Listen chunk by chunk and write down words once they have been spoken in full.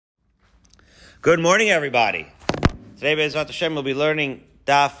Good morning, everybody. Today, Be'ezrat Hashem, we'll be learning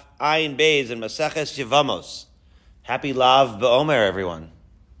Daf Ayin Beis and Maseches Yevamos. Happy Lav B'Omer, everyone.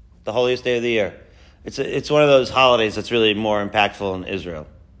 The holiest day of the year. It's one of those holidays that's really more impactful in Israel.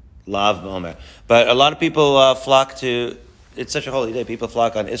 Lav B'Omer. But a lot of people flock to, it's such a holy day, people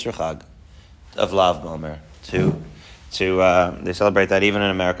flock on Isra Chag of Lav B'Omer they celebrate that even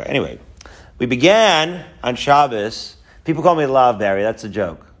in America. Anyway, we began on Shabbos. People call me Lav Barry, that's a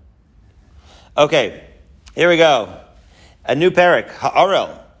joke. Okay, here we go. A new parak,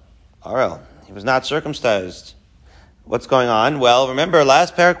 Arel. He was not circumcised. What's going on? Well, remember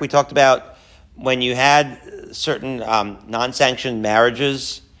last parak we talked about when you had certain non-sanctioned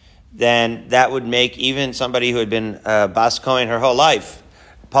marriages, then that would make even somebody who had been Bas Kohen her whole life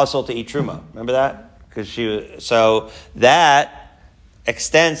puzzled to eat truma. Remember that? So that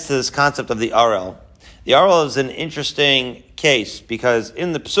extends to this concept of the Arel. The Arel is an interesting case because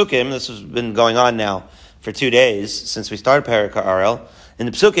in the Psukim, this has been going on now for 2 days since we started Parak Arel. In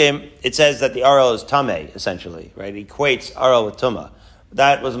the Psukim, it says that the Arel is Tameh, essentially, right? It equates Arel with Tumah.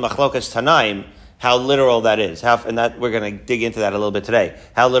 That was Machlokas Tanaim, how literal that is. And that we're going to dig into that a little bit today.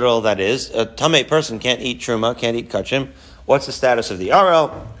 How literal that is. A Tameh person can't eat Truma, can't eat Kachim. What's the status of the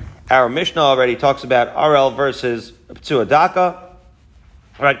Arel? Our Mishnah already talks about Arel versus Psuadaka,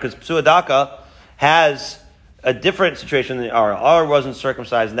 right? Because Psuadaka has a different situation than the Arel. Arel wasn't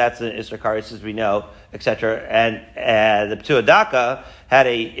circumcised, and that's an Isser Karis, as we know, etc. And the Psuadaka had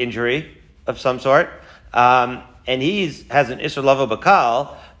a injury of some sort, and he has an Isser Lavo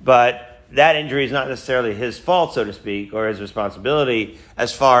Bakal, but that injury is not necessarily his fault, so to speak, or his responsibility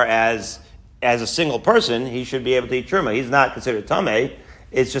as far as a single person, he should be able to eat Truma. He's not considered Tameh.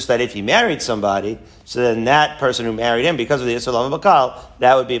 It's just that if he married somebody, so then that person who married him, because of the Yisrael of Bakal,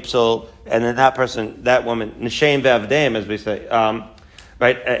 that would be Psul, and then that woman, Nishem Ve'avdeim, as we say,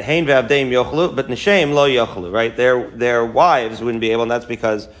 right? Hein Ve'avdeim Yochlu, but Nishem Lo Yochlu, right? Their wives wouldn't be able, and that's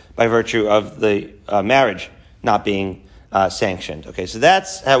because, by virtue of the marriage not being sanctioned. Okay, so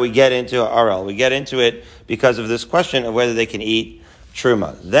that's how we get into Arel. We get into it because of this question of whether they can eat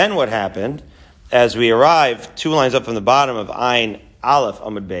Truma. Then what happened, as we arrive 2 lines up from the bottom of Ayin Aleph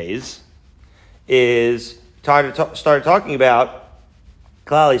Amud Beis, is started talking about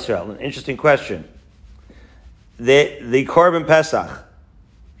Klal Yisrael. An interesting question. The Korban Pesach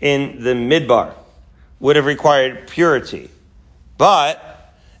in the Midbar would have required purity,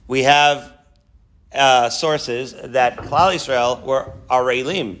 but we have sources that Klal Yisrael were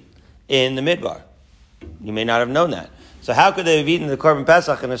Arelim in the Midbar. You may not have known that. So how could they have eaten the Korban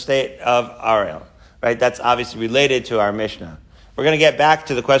Pesach in a state of Arel? Right? That's obviously related to our Mishnah. We're going to get back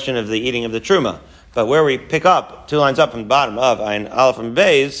to the question of the eating of the Truma. But where we pick up, 2 lines up from the bottom of Ayin Aleph and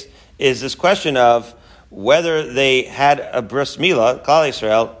Beis, is this question of whether they had a bris milah, Klal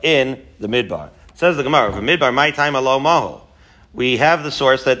Yisrael, in the Midbar. It says the Gemara, "The Midbar, my time alo mahol." We have the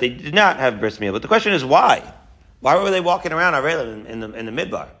source that they did not have bris milah. But the question is why? Why were they walking around Arelim in the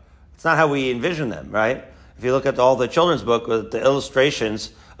Midbar? It's not how we envision them, right? If you look at all the children's book with the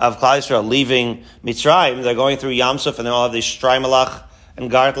illustrations of Klal Yisrael leaving Mitzrayim, they're going through Yam Suf, and they all have these Shtreimelach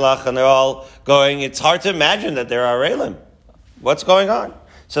and Gartlach, and they're all going, it's hard to imagine that they're Arelim. What's going on?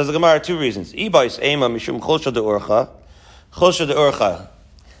 Says the Gemara, 2 reasons. Ibais Ema Mishum Chulsha de Urcha. Chulsha de Urcha.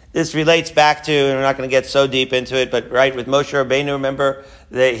 This relates back to, and we're not going to get so deep into it, but right, with Moshe Rabbeinu, remember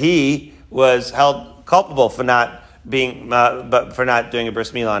that he was held culpable for not doing a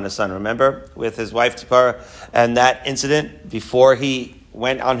bris milah on his son, remember? With his wife Tzipora, and that incident before he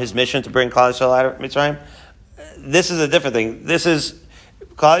went on his mission to bring Klal Yisrael out of Mitzrayim. This is a different thing.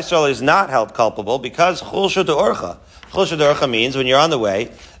 Klal Yisrael is not held culpable because chulsha de'orcha. Chulsha de'orcha means when you're on the way,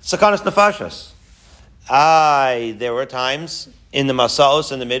 sakanas nefashos. There were times in the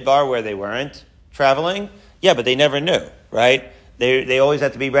Masaos in the Midbar where they weren't traveling. Yeah, but they never knew, right? They always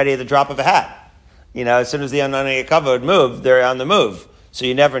had to be ready at the drop of a hat. You know, as soon as the Anani Akava would move, they're on the move. So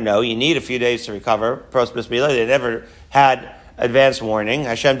you never know. You need a few days to recover. Pros bris milah. They never had advance warning.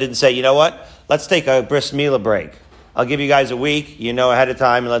 Hashem didn't say, you know what? Let's take a bris milah break. I'll give you guys a week, ahead of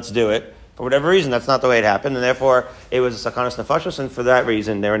time, and let's do it. For whatever reason, that's not the way it happened, and therefore it was a sakanas nefashos, and for that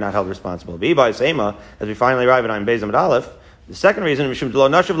reason, they were not held responsible. B'ibay Seima, as we finally arrive at Ayin Beis Amud Aleph, the second reason, mishum d'lo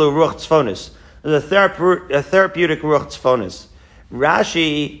nashav lo ruach tzfonis. There's a therapeutic ruach tzfonis.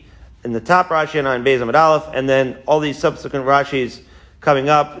 Rashi, in the top Rashi in Ayin Beis Amud Aleph, and then all these subsequent Rashis coming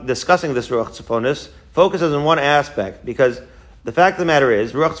up, discussing this ruach tzfonis, focuses on one aspect, because the fact of the matter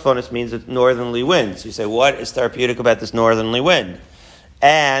is, Ruach Tzfonis means it's northerly winds. You say, what is therapeutic about this northerly wind?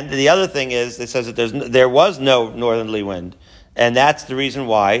 And the other thing is, it says that there was no northerly wind. And that's the reason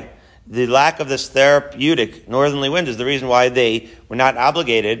why the lack of this therapeutic northerly wind is the reason why they were not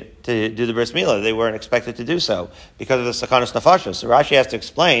obligated to do the bris milah. They weren't expected to do so because of the sakanas nefashos. So Rashi has to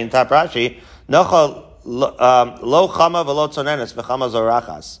explain, top Rashi, Nocha lo chama v'lo tzonenes v'chama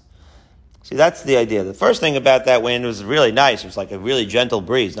zorachas. See, that's the idea. The first thing about that wind was really nice. It was like a really gentle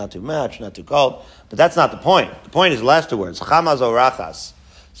breeze, not too much, not too cold. But that's not the point. The point is the last two words, chama zorachas.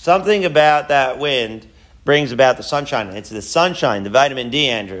 Something about that wind brings about the sunshine. It's the sunshine, the vitamin D,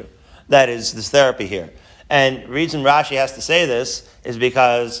 Andrew, that is this therapy here. And the reason Rashi has to say this is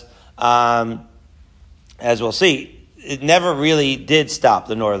because, as we'll see, it never really did stop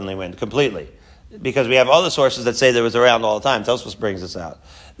the northerly wind completely. Because we have other sources that say that it was around all the time. Tosfos brings this out.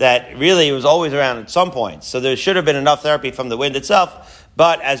 That really it was always around at some point. So there should have been enough therapy from the wind itself.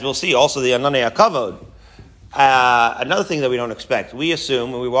 But as we'll see, also the Ananei HaKavod. Another thing that we don't expect. We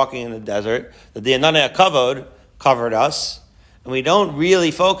assume when we're walking in the desert that the Ananei HaKavod covered us. And we don't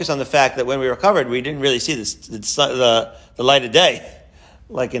really focus on the fact that when we were covered, we didn't really see the light of day.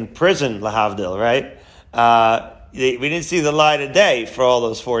 Like in prison, lahavdil, right? We didn't see the light of day for all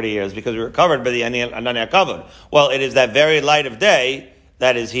those 40 years because we were covered by the Ananei HaKavod. Well, it is that very light of day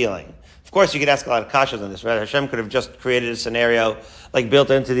that is healing. Of course, you could ask a lot of kashas on this, right? Hashem could have just created a scenario like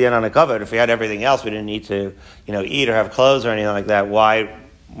built into the Ananei HaKavod. If we had everything else, we didn't need to, eat or have clothes or anything like that. Why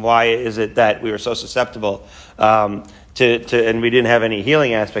is it that we were so susceptible and we didn't have any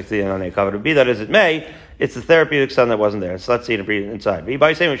healing aspect to the Ananei HaKavod? Be that as it may, it's the therapeutic sun that wasn't there. So let's see it inside. Right?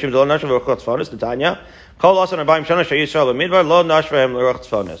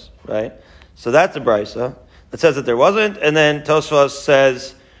 So that's a brisa that says that there wasn't, and then Tosfos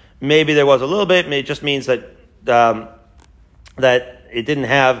says maybe there was a little bit. It just means that that it didn't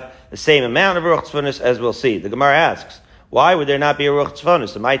have the same amount of ruach tzfonis as we'll see. The Gemara asks, why would there not be a ruach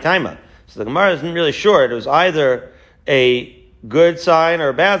tzfonis? The my taima. So the Gemara isn't really sure. It was either a good sign or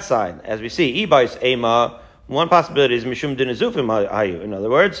a bad sign, as we see. Ibais ema. One possibility is mishum dinazufim hayu. In other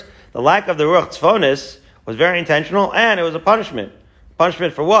words, the lack of the ruach tzfonis was very intentional, and it was a punishment.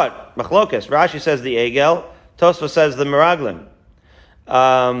 Punishment for what? Machlokes. Rashi says the egel. Tosfos says the meraglim.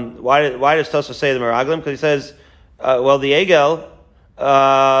 Why does Tosfos say the meraglim? Because he says, the egel,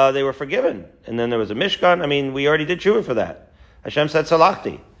 they were forgiven. And then there was a mishkan. I mean, we already did tshuva for that. Hashem said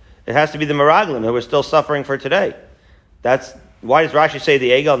salachti. It has to be the meraglim who we're still suffering for today. Why does Rashi say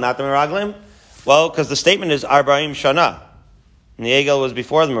the egel, not the meraglim? Well, because the statement is Arba'im Shana. And the egel was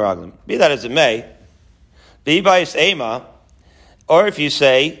before the meraglim. Be that as it may, B'ibais ema, or if you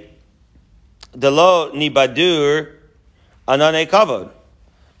say, Delo nibadur ananei kavod.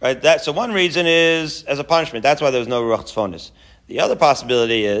 Right? So one reason is as a punishment. That's why there was no ruach tzfonis. The other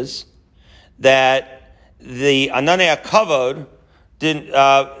possibility is that the ananei kavod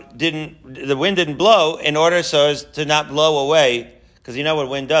the wind didn't blow in order so as to not blow away, because you know what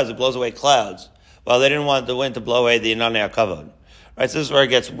wind does, it blows away clouds. Well, they didn't want the wind to blow away the Ananei HaKavod. Right, so this is where it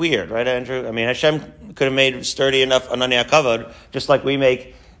gets weird, right, Andrew? I mean, Hashem could have made sturdy enough Ananei HaKavod, just like we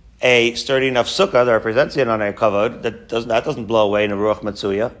make a sturdy enough sukkah that represents the Ananei HaKavod, that doesn't blow away in a Ruach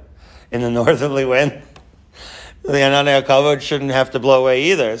Matsuya, in the northerly wind. The Ananei HaKavod shouldn't have to blow away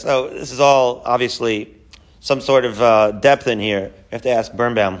either. So this is all obviously some sort of depth in here. You have to ask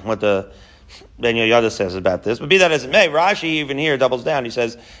Birnbaum what the Ben Yoyada says about this. But be that as it may, Rashi even here doubles down. He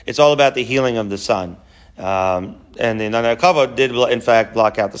says it's all about the healing of the sun. And the Ananei HaKavod did, in fact,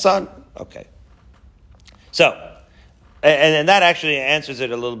 block out the sun. Okay. So, and that actually answers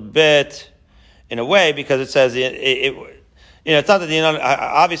it a little bit in a way, because it says, it's not that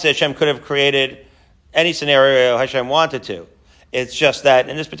obviously Hashem could have created any scenario Hashem wanted to. It's just that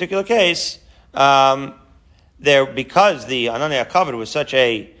in this particular case, because the Ananei HaKavod was such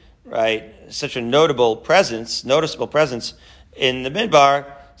a noticeable presence in the Midbar,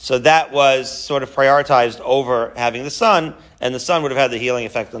 so that was sort of prioritized over having the sun, and the sun would have had the healing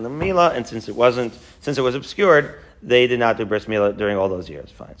effect on the Milah, and since it was obscured, they did not do bris Milah during all those years.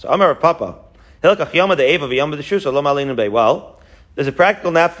 Fine. So Amar Papa, well, there's a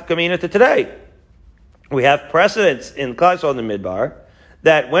practical nafkamina to today. We have precedents in Klal in the Midbar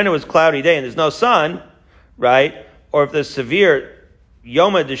that when it was cloudy day and there's no sun, right, or if there's severe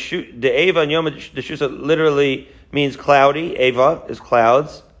Yoma De'eva and Yoma Deshusa literally means cloudy. Eva is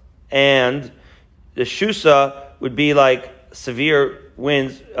clouds. And the Shusa would be like severe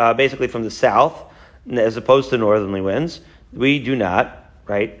winds, basically from the south, as opposed to northerly winds. We do not,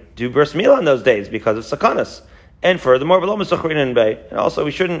 right, do bris milah in those days because of sakanas. And furthermore, and also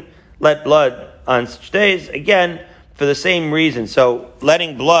we shouldn't let blood on such days, again, for the same reason. So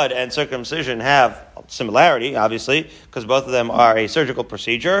letting blood and circumcision have similarity, obviously, because both of them are a surgical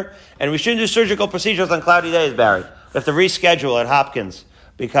procedure. And we shouldn't do surgical procedures on cloudy days, Barry. We have to reschedule at Hopkins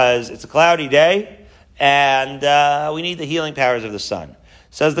because it's a cloudy day, and we need the healing powers of the sun.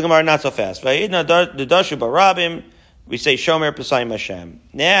 Says the Gemara, not so fast. We say Shomer Pesayim Hashem.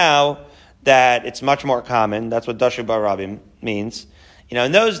 Now that it's much more common, that's what Dashu Barabim means.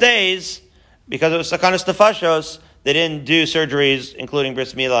 In those days, because it was Sakanas Nefashos, they didn't do surgeries, including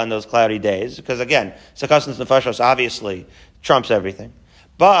bris milah, on those cloudy days. Because again, Sakanas Nefashos obviously trumps everything.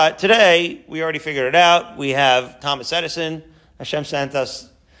 But today, we already figured it out. We have Thomas Edison. Hashem sent us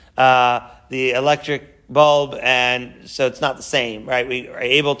the electric bulb, and so it's not the same, right? We are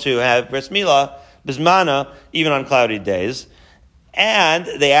able to have bris milah, bismana, even on cloudy days. And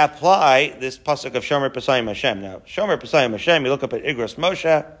they apply this pasuk of Shomer Pesayim Hashem. Now, Shomer Pesayim Hashem, you look up at Igros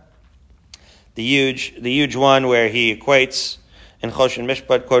Moshe, the huge one where he equates, in Choshen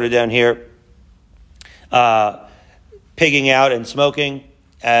Mishpat, quoted down here, pigging out and smoking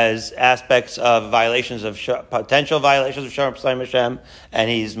as aspects of potential violations of Shomer Pesayim Hashem, and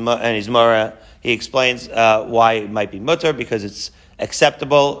he's Mora. He explains why it might be mutter, because it's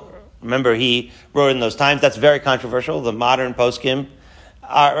acceptable. Remember, he wrote in those times. That's very controversial. The modern poskim,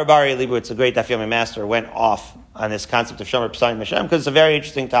 Rabbi Leibowitz, a great Daf Yomi master, went off on this concept of Shomer Pesayim Hashem because it's a very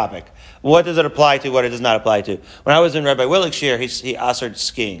interesting topic. What does it apply to? What it does not apply to? When I was in Rabbi Willig's shir, he assered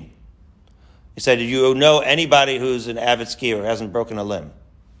skiing. He said, "Do you know anybody who's an avid skier who hasn't broken a limb?"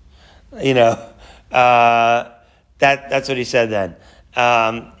 That's what he said then.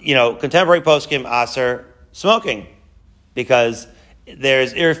 Contemporary poskim asser smoking because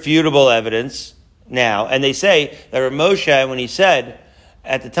there's irrefutable evidence now, and they say that Rav Moshe, when he said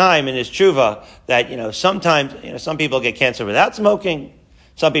at the time in his tshuva that sometimes some people get cancer without smoking,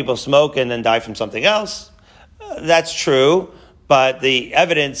 some people smoke and then die from something else. That's true, but the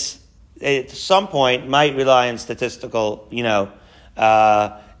evidence at some point might rely on statistical,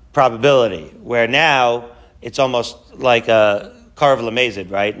 probability. Where now it's almost like a Karv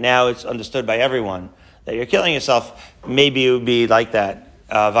Lamezid, right? Now it's understood by everyone that you're killing yourself. Maybe it would be like that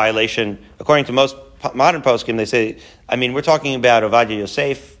violation. According to most modern poskim, they say, we're talking about Ovadia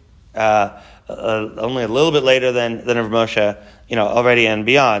Yosef, only a little bit later than Rav Moshe, already and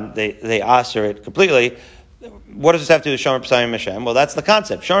beyond. They asser it completely. What does this have to do with Shomer Pesayim Hashem? Well, that's the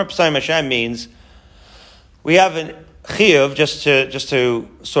concept. Shomer Pesayim Hashem means we have a chiyuv, just to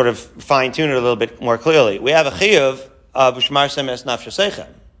sort of fine tune it a little bit more clearly. We have a chiyuv of Ushmar Semes Nafshasechem.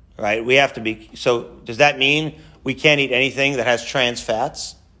 Right? We have to be, so does that mean we can't eat anything that has trans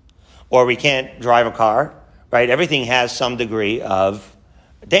fats? Or we can't drive a car? Right? Everything has some degree of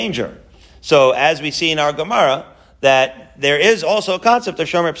danger. So as we see in our Gemara, that there is also a concept of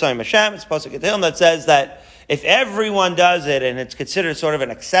Shomer Pesayim Hashem, it's Pasuk Tehillim, that says that if everyone does it and it's considered sort of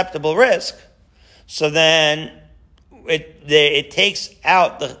an acceptable risk, so then it takes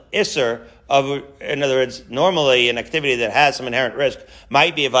out the Isser of, in other words, normally an activity that has some inherent risk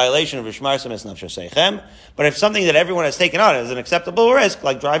might be a violation of Rishmar Semes Nafshasechem, but if something that everyone has taken on is an acceptable risk,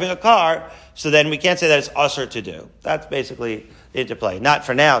 like driving a car, so then we can't say that it's usher to do. That's basically the interplay. Not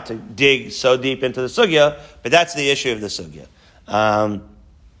for now to dig so deep into the sugya, but that's the issue of the sugya.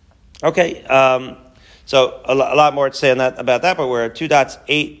 So a lot more to say on that, about that, but we're at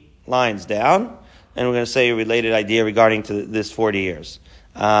 2.8 lines down, and we're going to say a related idea regarding to this 40 years.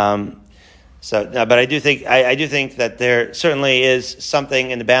 But I do think that there certainly is something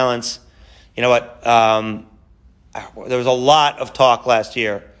in the balance. You know what? There was a lot of talk last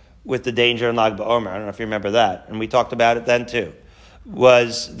year with the danger in Lag BaOmer. I don't know if you remember that, and we talked about it then too.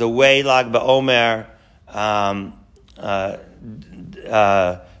 Was the way Lag BaOmer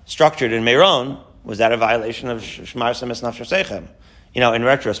structured in Meron, was that a violation of Shmar Semes Nafshasechem? In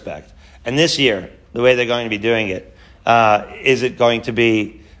retrospect, and this year the way they're going to be doing it, is it going to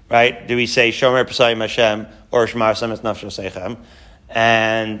be right? Do we say Shomer Pesayim Hashem or Shmar Semes Nafshasechem?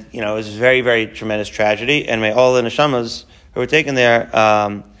 And it was a very, very tremendous tragedy. And may all the neshamas who were taken there,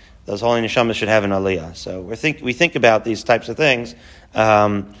 those holy neshamas should have an aliyah. So we think about these types of things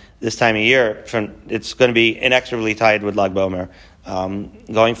this time of year. It's going to be inexorably tied with Lag BaOmer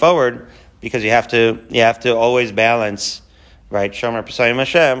going forward, because you have to always balance, right, Shomer Pesayim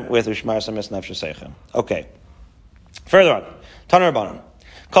Hashem with Shmar Semes Nafshasechem. Okay. Further on, Taner Rabbanan.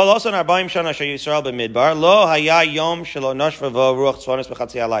 See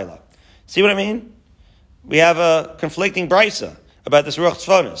what I mean? We have a conflicting brisa about this ruach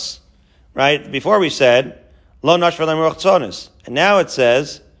tzvonis, right? Before we said lo nashva lem ruach tzvonis, and now it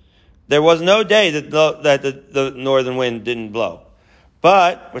says there was no day that the northern wind didn't blow.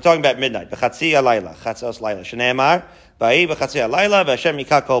 But we're talking about midnight. B'chatzi alayla, chatzos layla. Shneimar b'ayi b'chatzi alayla v'Hashem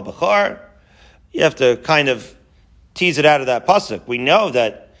yikah kol b'chor. You have to kind of tease it out of that pasuk. We know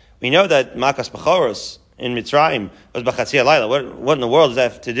that makas b'choros in Mitzrayim was b'chatzia laila. What in the world does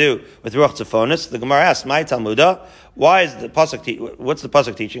that have to do with ruach tzifonis? The Gemara asks, "My Talmuda, why is the pasuk? What's the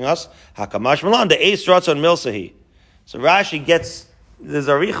pasuk teaching us? Hakamash malan the eis ratzon milsahi." So Rashi gets there's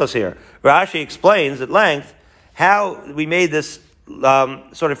arichos here. Rashi explains at length how we made this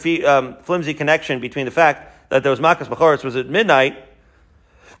sort of flimsy connection between the fact that there was makas b'choretz was at midnight,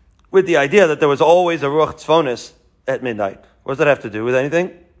 with the idea that there was always a ruach tzfonis at midnight. What does that have to do with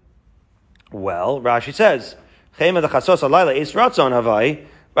anything? Well, Rashi says, "Chema the chatzos halayla eis ratzon havai,"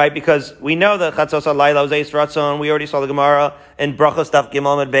 right? Because we know that chatzos halayla was eis ratzon. We already saw the Gemara in Brachos Daf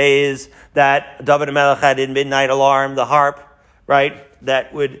Gimel Amud Beis that David HaMelech had in midnight alarm, the harp, right?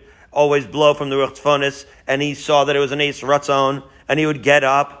 That would always blow from the ruach tzfonis, and he saw that it was an eis ratzon, and he would get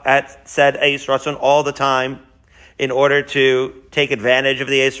up at said eis ratzon all the time in order to take advantage of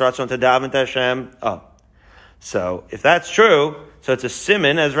the eis ratzon to daven to Hashem. Oh. So, if that's true, so it's a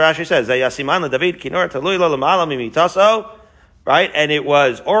siman, as Rashi says, right? And it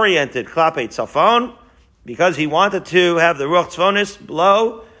was oriented, klape tzafon, because he wanted to have the ruach tzfonis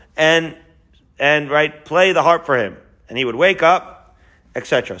blow and right, play the harp for him. And he would wake up,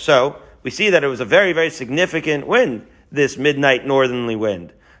 etc. So, we see that it was a very, very significant wind, this midnight northerly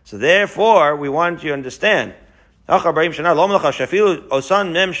wind. So therefore, we want you to understand,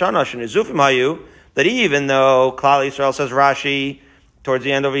 that even though Klal Yisrael, says Rashi, towards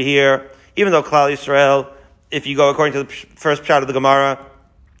the end over here, even though Klal Yisrael, if you go according to the first pshat of the Gemara,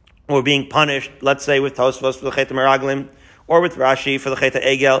 were being punished, let's say with Tosfos for the Chet HaMeraglim, or with Rashi for the Chet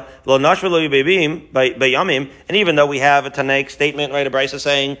HaEgel, and even though we have a Tanaic statement, right, a Brisa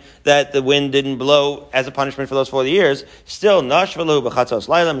saying that the wind didn't blow as a punishment for those 40 years, still, Nashvalu b'chatzos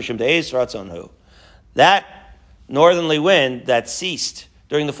laila mishum de'eis ratzonhu. That northerly wind that ceased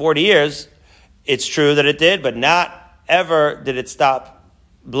during the 40 years, it's true that it did, but not ever did it stop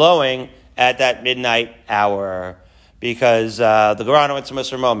blowing at that midnight hour. Because the Gorano it's a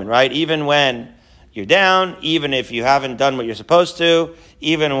Musar moment, right? Even when you're down, even if you haven't done what you're supposed to,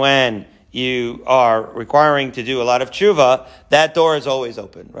 even when you are requiring to do a lot of tshuva, that door is always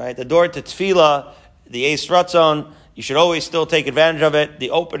open, right? The door to tefillah, the eis ratzon, you should always still take advantage of it.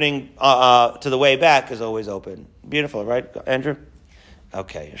 The opening to the way back is always open. Beautiful, right, Andrew?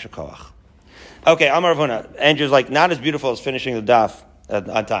 Okay, yesher koach. Okay, Amar Rav Huna. Andrew's like, not as beautiful as finishing the daf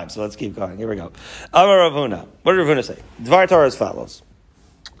on time, so let's keep going. Here we go. Amar Rav Huna. What did Rav Huna say? Dvar Torah as follows.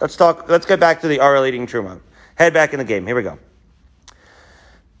 Let's get back to the Aral eating Truma. Head back in the game. Here we go.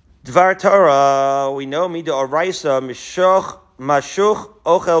 Dvar Torah, we know Mida Oraisa, Mashuch,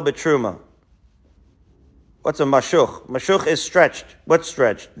 Ochel Betruma. What's a Mashuch? Mashuch is stretched. What's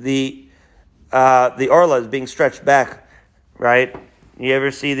stretched? The Orla is being stretched back, right? You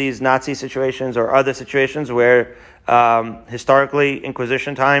ever see these Nazi situations or other situations where historically,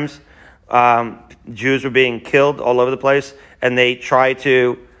 Inquisition times, Jews were being killed all over the place, and they tried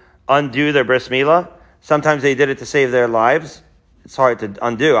to undo their bris milah? Sometimes they did it to save their lives. It's hard to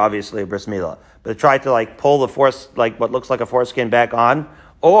undo, obviously, a bris milah, but they tried to pull the what looks like a foreskin back on,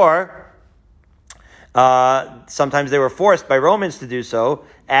 or sometimes they were forced by Romans to do so,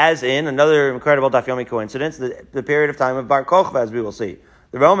 as in another incredible Daf Yomi coincidence, the period of time of Bar Kochva, as we will see.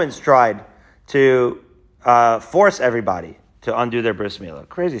 The Romans tried to force everybody to undo their bris milah.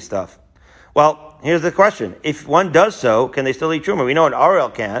 Crazy stuff. Well, here's the question. If one does so, can they still eat truma? We know an Ariel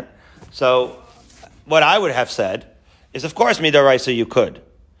can't. So what I would have said is, of course, midaraisa you could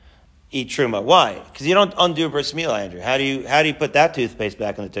eat truma. Why? Because you don't undo bris milah, Andrew. How do you put that toothpaste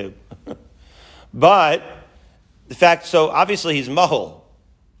back in the tube? But the fact, so obviously he's mahol.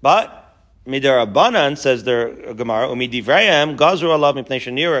 But midarabanan, says the Gemara, umidivrayim gazru alav mipnei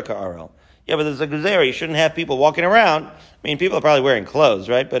shenira ka'arel. Yeah, but there's a gezerah. You shouldn't have people walking around. I mean, people are probably wearing clothes,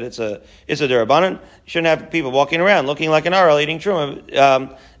 right? But it's a derabanan. You shouldn't have people walking around looking like an aral eating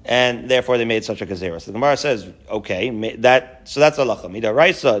truma, and therefore they made such a gezerah. So the Gemara says, okay, that's halacha.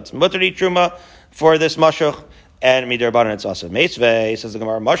 Midaraisa, it's mutter to eat truma for this mashuch, and midarabanan it's also meisvei. Says the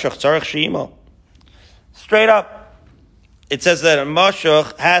Gemara, mashuch tzarich sheimo. Straight up. It says that a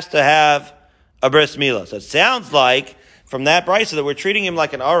mashuch has to have a bris milah. So it sounds like from that brisa that we're treating him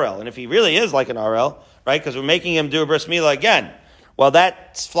like an RL. And if he really is like an RL, right, because we're making him do a bris milah again, well,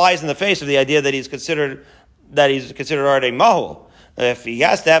 that flies in the face of the idea that he's considered already mahul. If he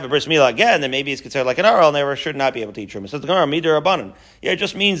has to have a bris milah again, then maybe he's considered like an RL and therefore should not be able to eat truma. So the Gemara, midar abanan. Yeah, it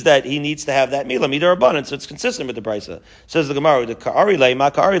just means that he needs to have that milah, midar abanan, so it's consistent with the brisa. Says the Gemara, the ka'arile,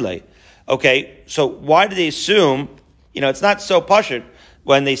 ma ka'arile. Okay, so why do they assume, it's not so pashut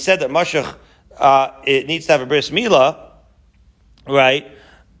when they said that mashach, it needs to have a bris milah, right?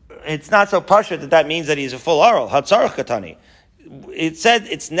 It's not so pashut that means that he's a full aral. Hatzarach katani. It said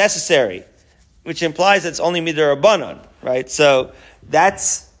it's necessary which implies it's only midirabanan, right? So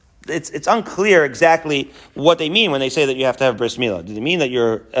it's unclear exactly what they mean when they say that you have to have bris milah. Do they mean that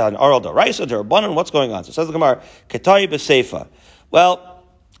you're an oral daraisa, darabanan? What's going on? So it says the Gemara, Ketay b'seifa. Well,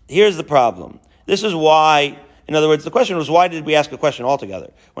 here's the problem. This is why, in other words, the question was, why did we ask a question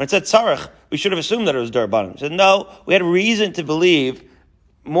altogether? When it said tzarech, we should have assumed that it was darabanan. We said, no, we had reason to believe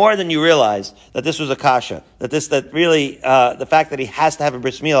more than you realize that this was a kasha, that really the fact that he has to have a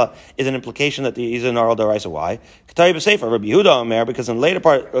bris milah is an implication that he's an oral daraisa. Why? Ketay b'seifa, Rabbi Yehuda Omer, because in the later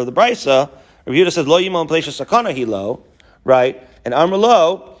part of the brisa, Rabbi Yehuda says lo yimol pleisha sakana hilo, right? And amar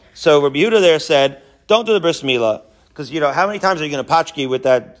lo. So Rabbi Yehuda there said, don't do the bris milah, because how many times are you going to patchki with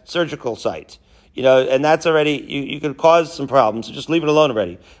that surgical site? And that's already, you could cause some problems, so just leave it alone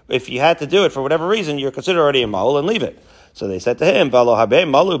already. If you had to do it for whatever reason, you're considered already a mahul, and leave it. So they said to him, Valo habe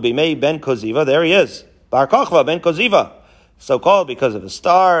malu bimei ben koziva, there he is. Bar kochva ben koziva. So called because of a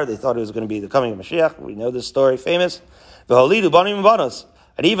star. They thought it was going to be the coming of Mashiach. We know this story, famous. V'holidu banim banos.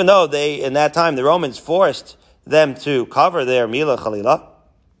 And even though in that time, the Romans forced them to cover their milah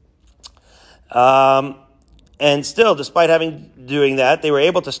chalila, and still, despite doing that, they were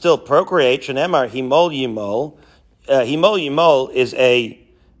able to still procreate. Shenemar himol yimol. Himol yimol is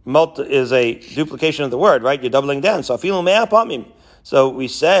a duplication of the word, right? You're doubling down. So afilu me'apamim. So we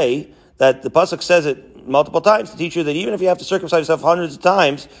say that the pasuk says it multiple times to teach you that even if you have to circumcise yourself hundreds of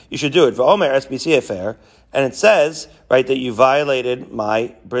times, you should do it. V'omer SBC affair, and it says, right, that you violated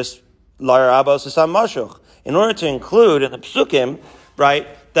my bris larabo sasam mashuch. In order to include in the psukim, right,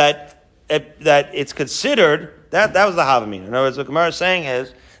 that it's considered that was the Havamina. In other words, what Gemara is saying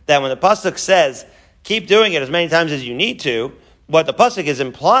is that when the pasuk says keep doing it as many times as you need to, what the pasuk is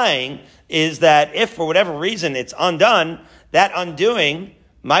implying is that if for whatever reason it's undone, that undoing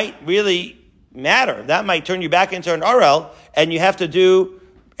might really matter. That might turn you back into an orel, and you have to do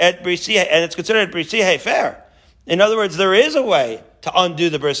et brisiha, and it's considered brisiha fair. In other words, there is a way to undo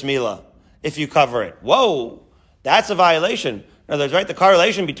the bris milah if you cover it. Whoa, that's a violation. In other words, right, the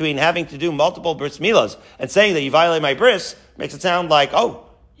correlation between having to do multiple bris milahs and saying that you violate my bris makes it sound like,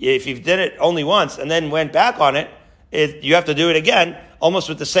 if you did it only once and then went back on it, you have to do it again, almost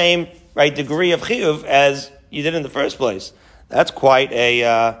with the same degree of chiyuv as you did in the first place. That's quite a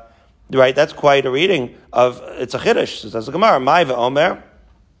That's quite a reading of it's a chiddush. So that's the Gemara. Mai ve'omer.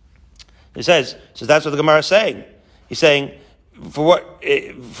 He says that's what the Gemara is saying. He's saying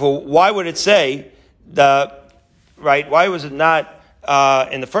why would it say why was it not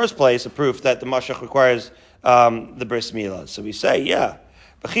in the first place a proof that the Mashiach requires the bris milah? So we say, yeah.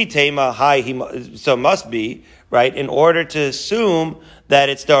 So it must be, right, in order to assume that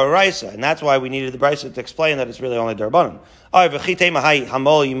it's daraisa. And that's why we needed the brisa to explain that it's really only darabanan. How do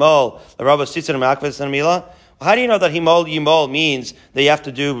you know that himol yimol means that you have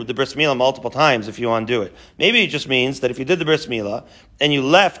to do the bris milah multiple times if you undo it? Maybe it just means that if you did the bris milah and you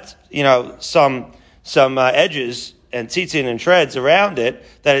left, some edges and tzitzin and shreds around it,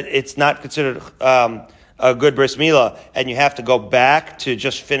 that it's not considered a good bris milah, and you have to go back to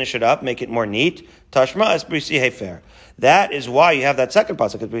just finish it up, make it more neat. Tashma es brisi hefer. That is why you have that second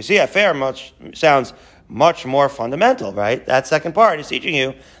pasuk. Because brisi hefer sounds much more fundamental, right? That second part is teaching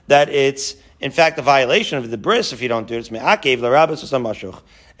you that it's in fact a violation of the bris if you don't do it. It's me'akev l'rabos usam mashuch,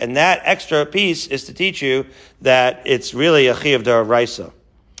 and that extra piece is to teach you that it's really a chiyuv d'oraisa.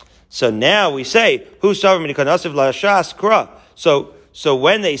 So now we say, who savar mikanasiv la'ashas kra. So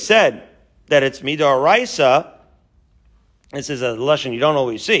when they said that it's midoraisa, this is a lesson you don't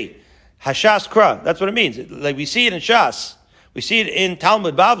always see. Hashas kra, that's what it means. Like we see it in Shas. We see it in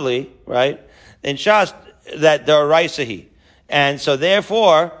Talmud Bavli, right? In Shas, that doraisahi. And so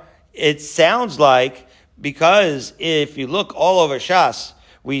therefore, it sounds like, because if you look all over Shas,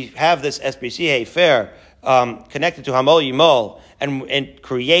 we have this SBC fair connected to Hamol Yimol, and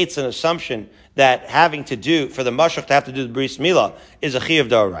creates an assumption that having to do, for the Mashiach to have to do the Bris Milah is a Chiyuv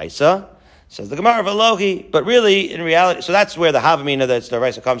D'Oraisa. Says the Gemara, Velohi, but really, in reality, so that's where the Havamina that's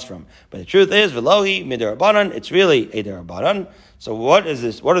D'Oraisa comes from. But the truth is, Velohi, Mid'Arabanan, it's really a D'Arabanan. So what is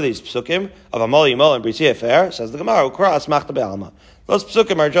this? What are these psukim of Hamol Yimol and Bris Fair? Says the Gemara, Ukra Asmachta Be'alma. Those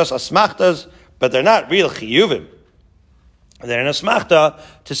psukim are just asmachtas, but they're not real chiyuvim. They're an asmachta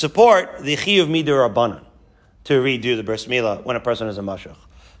to support the chiyuv mid'Arabanan, to redo the bris milah when a person is a mashuch.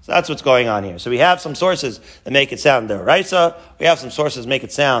 So that's what's going on here. So we have some sources that make it sound d'oraisa. We have some sources that make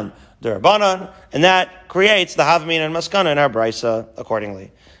it sound d'Arabanan, and that creates the havamina and maskana in our brisa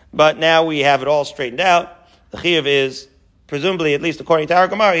accordingly. But now we have it all straightened out. The chiyuv is presumably, at least according to our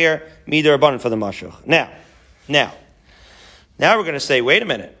Gemara here, mid'Arabanan for the mashuch. Now we're going to say, wait a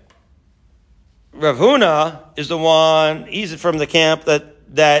minute. Rav Huna is the one, he's from the camp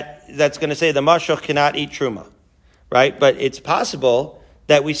that that's going to say the mashuch cannot eat truma, right? But it's possible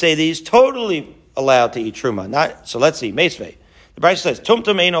that we say that he's totally allowed to eat truma. So let's see, Meisvei. The Brisa says,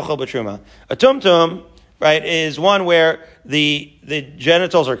 tumtum ein ochel b'truma. A tumtum, right, is one where the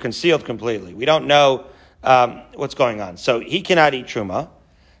genitals are concealed completely. We don't know what's going on. So he cannot eat truma.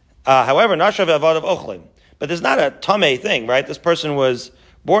 However, nashav avodav ochlim. But there's not a tameh thing, right? This person was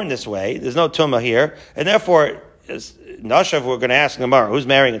born this way. There's no tumah here. And therefore, nashav, we're going to ask Gemara, who's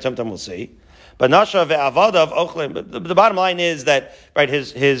marrying a tumtum, we'll see. But nashav avodav ochlim. The bottom line is that, right,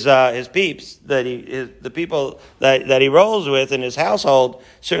 his peeps, the people that he rolls with in his household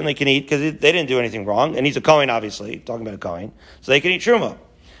certainly can eat because they didn't do anything wrong. And he's a Kohen, obviously, talking about a Kohen. So they can eat truma.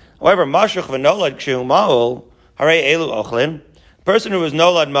 However, mashuch v'nolad kshu mahul, harei elu ochlin. Person who is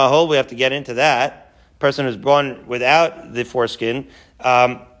nolad mahul, we have to get into that. Person who's born without the foreskin.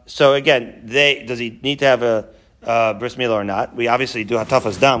 So again, does he need to have a bris milah or not? We obviously do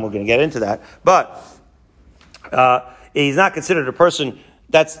hatafas dam. We're going to get into that, but he's not considered a person.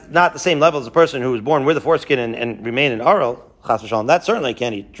 That's not the same level as a person who was born with a foreskin and remain in aral chas v'shalom. That certainly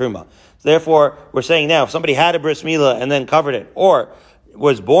can't eat truma. So therefore, we're saying now, if somebody had a bris milah and then covered it, or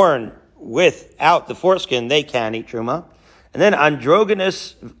was born without the foreskin, they can eat truma. And then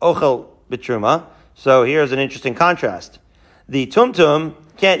androgynous ochel b'truma. So here's an interesting contrast. The tumtum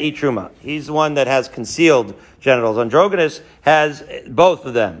can't eat truma. He's the one that has concealed genitals. Androgynous has both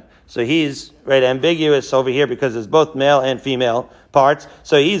of them. So he's, right, ambiguous over here because there's both male and female parts.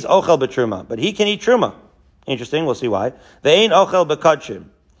 So he's ochel b'truma. But he can eat truma. Interesting, we'll see why. Ve'ein ochel b'kachim.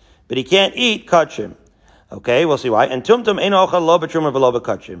 But he can't eat kachim. Okay, we'll see why. And tumtum ein ochel lo b'truma v'lo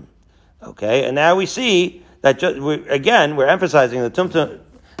b'kachim. Okay, and now we see that we're emphasizing that tumtum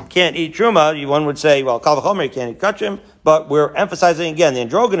can't eat truma. One would say, well, kal v'chomer can't eat kachim, but we're emphasizing again, the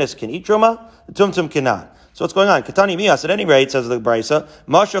androgynous can eat truma, the tumtum cannot. So what's going on? Katani mias, at any rate, says the Brisa,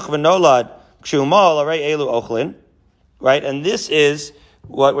 mashuch v'nolad kshu mal arei elu ochlin, right? And this is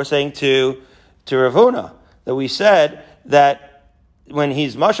what we're saying to Rav Huna, that we said that when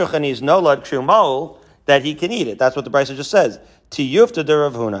he's mashuch and he's nolad kshu mal, that he can eat it. That's what the Brisa just says. Tiyufta de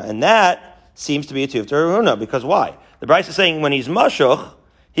Rav Huna. And that seems to be a tiyufta de Rav Huna, because why? The Brisa is saying when he's mashuch,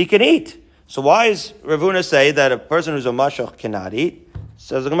 he can eat. So why does Rav Huna say that a person who's a mashuch cannot eat?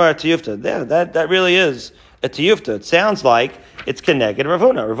 Says the Gemara tiyufta. Yeah, that really is a tiyufta. It sounds like it's connected to Rav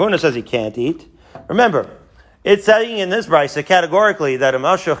Huna. Rav Huna says he can't eat. Remember, it's saying in this brisa categorically that a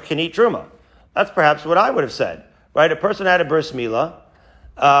mashuch can eat truma. That's perhaps what I would have said. Right? A person had a bris milah.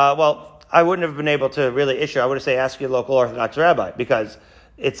 I wouldn't have been able to really issue. I would have said, ask your local Orthodox rabbi, because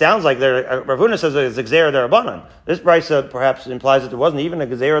it sounds like Rav Huna says it's a gzeira derabanan. This brisa perhaps implies that there wasn't even a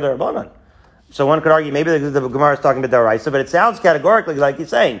gzeira derabanan. So one could argue maybe the Gemara is talking about deraisa, but it sounds categorically like he's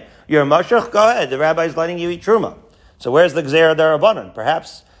saying, you're a mashuch, go ahead. The rabbi is letting you eat truma. So where's the gzeira derabanan?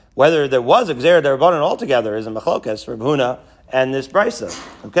 Perhaps whether there was a gzeira derabanan altogether is a machlokas Rav Huna and this brisa.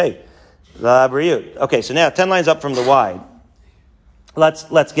 Okay, okay. So now 10 lines up from the wide.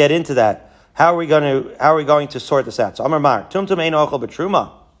 Let's get into that. How are we going to sort this out? So Amar Mar, tumtum ein ochel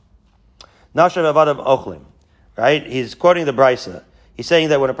b'truma, nashav avadav ochlim. Right? He's quoting the brisa. He's saying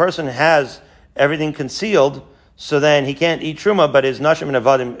that when a person has everything concealed, so then he can't eat truma, but his nashim and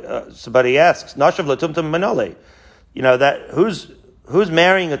avadim. But he asks, nashav latumtum manole. You know that who's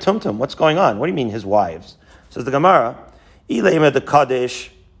marrying a tumtum? What's going on? What do you mean his wives? Says the Gemara, ileima the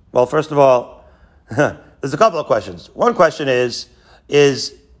kaddish. Well, first of all, there's a couple of questions. One question is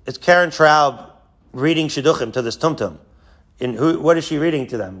Karen Traub reading shidduchim to this tumtum? What is she reading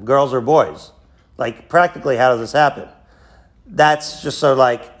to them? Girls or boys? Like, practically, how does this happen? That's just sort of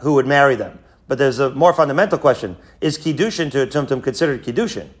like, who would marry them? But there's a more fundamental question. Is kiddushin to a tumtum considered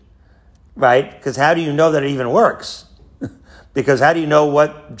kiddushin? Right? Because how do you know that it even works? Because how do you know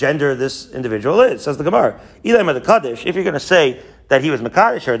what gender this individual is? Says the Gemara. Ilayim the Kaddish, if you're going to say that he was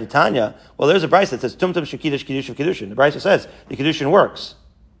Makadosh or Tanya, well, there's a brisa that says Tumtum Shekidush Kiddush of Kiddushin. The brisa says the Kiddushin works.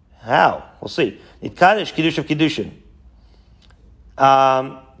 How? We'll see. Kaddish Kiddush of Kiddushin.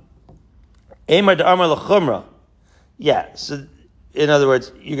 Eimar Da'amar L'chumra. Yeah. So, in other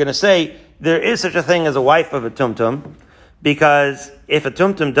words, you're going to say there is such a thing as a wife of a Tumtum, because if a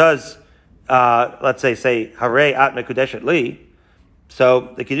Tumtum does, let's say Harei At Mekudeshet Li,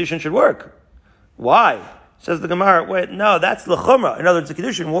 so the Kiddushin should work. Why? Says the Gemara, wait, no, that's l'chumra. In other words, the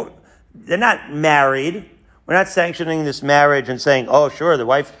Kiddushin, they're not married. We're not sanctioning this marriage and saying, oh, sure, the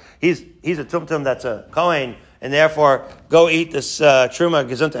wife, he's a tumtum that's a Kohen, and therefore go eat this truma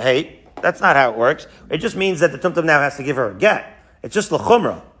gesundheit hate. That's not how it works. It just means that the tumtum now has to give her a get. It's just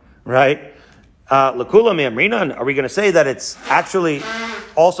l'chumra, right? L'kula mi'amrinan. Are we going to say that it's actually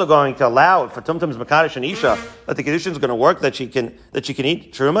also going to allow it for tumtum's makadosh and isha that the kedushin is going to work that she can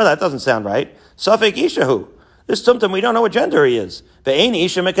eat truma? That doesn't sound right. Safek ishahu. This tumtum, we don't know what gender he is. Ve'ein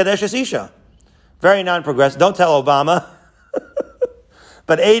isha mekadeshes isha. Very non-progressive. Don't tell Obama.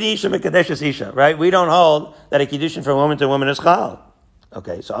 But Eid Isha Mekadeshes Isha, right? We don't hold that a Kiddushin from woman to woman is Chal.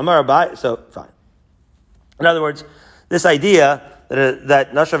 Okay, so Amar Abai, so fine. In other words, this idea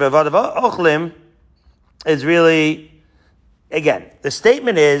that Nashav Evadav Ochlim is really, again, the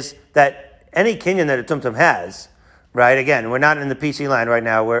statement is that any kinyan that a tumtum has, right? Again, we're not in the PC line right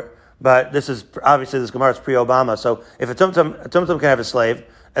now, but this is, obviously this Gemara is pre-Obama, so if a tumtum can have a slave,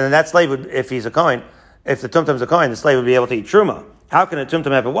 and then that slave would, if he's a Kohen, if the tumtum's a Kohen, the slave would be able to eat Truma. How can a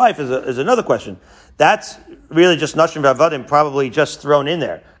tumtum have a wife is another question. That's really just Nashim Vavadim probably just thrown in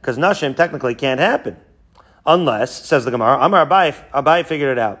there. Because Nashim technically can't happen. Unless, says the Gemara, Amar Abai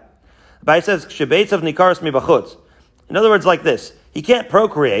figured it out. Abai says, Shebeitz of Nikaros Mibachutz. In other words, like this. He can't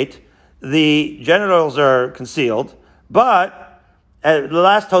procreate. The genitals are concealed. But, the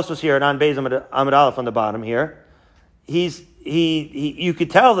last toast was here, at An Beis Amud Aleph on the bottom here. You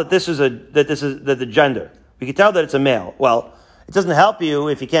could tell that the gender. You could tell that it's a male. Well, it doesn't help you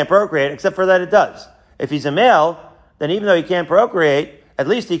if he can't procreate, except for that it does. If he's a male, then even though he can't procreate, at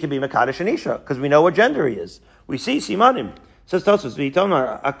least he can be Makadosh and Isha, because we know what gender he is. We see Simanim. Says Tosfos,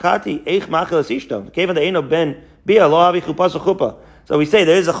 V'yitomar, Akati eich machilas ishto, kevan de'eno ben bia lo avi chupas chuppah. So we say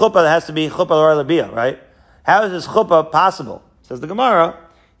there is a chuppah that has to be chuppah or bia, right? How is this chuppah possible? Says the Gemara,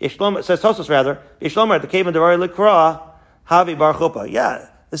 says Tosfos rather, Yishlomar, the kevan de'roi likra, havi bar chuppah. Yeah,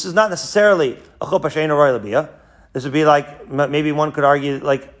 this is not necessarily a chuppah she'en or bia. This would be like, maybe one could argue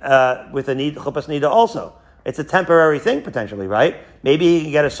like with a need, chuppahs nida also. It's a temporary thing potentially, right? Maybe he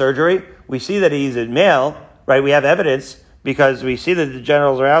can get a surgery. We see that he's a male, right? We have evidence because we see that the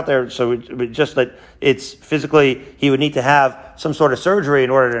genitals are out there. So just that it's physically, he would need to have some sort of surgery in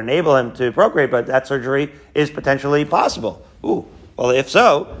order to enable him to procreate, but that surgery is potentially possible. Ooh, well, if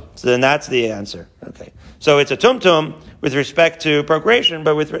so, then that's the answer. Okay. So it's a tumtum with respect to procreation,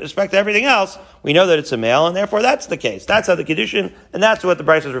 but with respect to everything else, we know that it's a male, and therefore that's the case. That's how the Kiddushin, and that's what the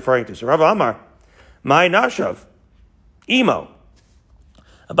Bryce is referring to. So Rav Amar, my Nashav, Imo.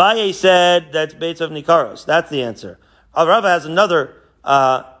 Abaye said that's Beitz of Nikaros. That's the answer. Rava has another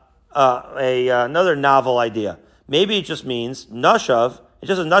novel idea. Maybe it just means Nashav. It's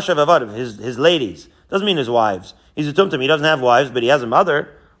just a Nashav Avadim, his ladies. Doesn't mean his wives. He's a tumtum. He doesn't have wives, but he has a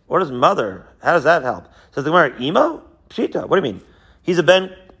mother. What is mother? How does that help? Says the Gemara, Imo? Pshita. What do you mean? He's a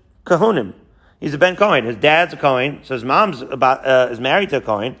Ben Kahunim. He's a Ben Cohen. His dad's a Cohen, so his mom's is married to a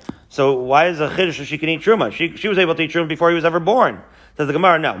Cohen. So why is a chiddush that she can eat truma? She was able to eat truma before he was ever born. Says the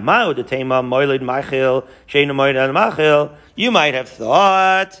Gemara, no. Ma'u detema moilid machil sheinu moilid al machil. You might have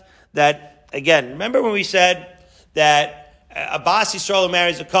thought that, again, remember when we said that a Bas Yisrael who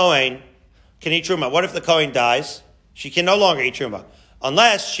marries a Cohen can eat truma. What if the Cohen dies? She can no longer eat truma.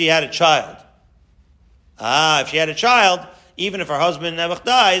 Unless she had a child. If she had a child, even if her husband Nebuch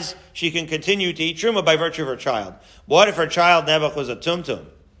dies, she can continue to eat truma by virtue of her child. What if her child Nebuch was a tumtum?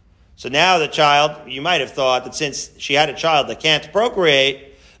 So now the child, you might have thought that since she had a child that can't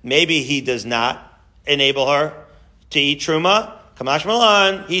procreate, maybe he does not enable her to eat truma. Kamash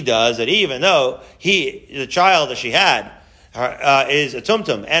Malan, he does it even though the child that she had is a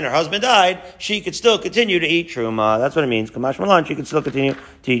tumtum and her husband died, she could still continue to eat truma. That's what it means. Kamash Malan, she could still continue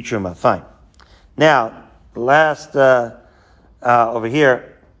to eat truma. Fine. Now, last over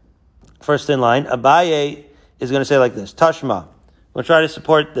here, first in line, Abaye is going to say like this, Tashma. We'll try to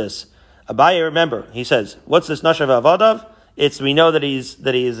support this. Abaye, remember, he says, what's this Nashav Avadav? We know that he's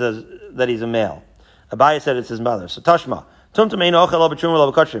a male. Abaye said it's his mother. So Tashma. Tumtum ein ochel lo b'truma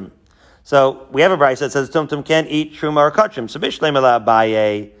lo b'kachim. So we have a brayse that says Tumtum can't eat truma or kachim. So bishlem ala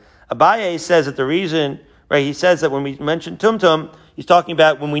Abaye. Abaye says that the reason, right, he says that when we mention Tumtum, he's talking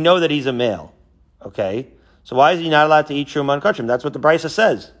about when we know that he's a male. Okay? So why is he not allowed to eat truma and kachim? That's what the brayse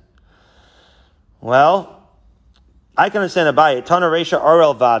says. Well, I can understand Abaye. Tana Reisha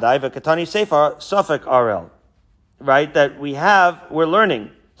Arel Vadai, V'Katani Sefer Suffolk Arel. Right? That we're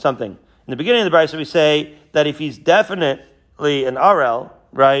learning something. In the beginning of the Brisa, we say that if he's definitely an Arel,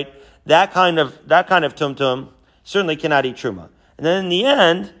 right, that kind of tumtum certainly cannot eat truma. And then in the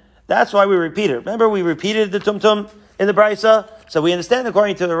end, that's why we repeat it. Remember, we repeated the tumtum in the Brisa? So we understand,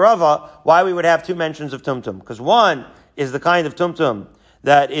 according to the Rava, why we would have two mentions of tumtum. Because one is the kind of tumtum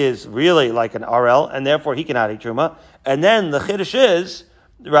that is really like an RL, and therefore he cannot eat truma. And then the chiddush is,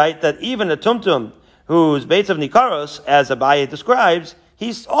 right, that even a tumtum who's Beitz of Nikaros, as Abaye describes,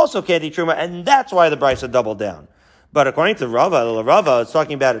 he also can't eat truma, and that's why the Brisa doubled down. But according to Rava, it's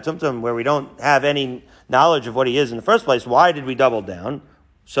talking about a tumtum where we don't have any knowledge of what he is in the first place. Why did we double down?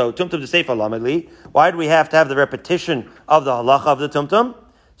 So tumtum de seifa lameli. Why do we have to have the repetition of the halacha of the tumtum?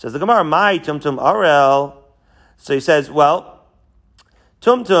 Says the Gemara, my tumtum arel. So he says, well,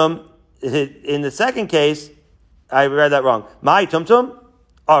 tumtum, in the second case, I read that wrong. My tumtum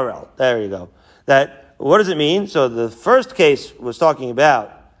arel. There you go. What does it mean? So the first case was talking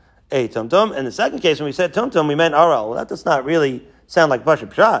about a tumtum, and the second case, when we said tumtum, we meant arel. Well, that does not really sound like Pasha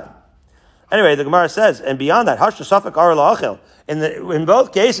Pshad. Anyway, the Gemara says, and beyond that, Hashta Safek Arel Achel. In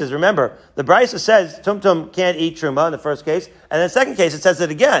both cases, remember, the Brisa says tumtum can't eat truma in the first case, and in the second case it says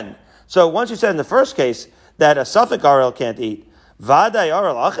it again. So once you said in the first case that a Safek Arel can't eat, Vaday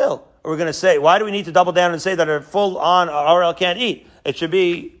Arel Achel, we're going to say, why do we need to double down and say that a full-on Arel can't eat? It should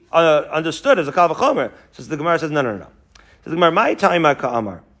be understood as a Kal V'chomer. So the Gemara says, no. So the Gemara, my time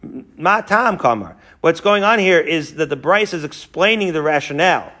Ka'amar, ma tam Ka'amar. What's going on here is that the Brisa is explaining the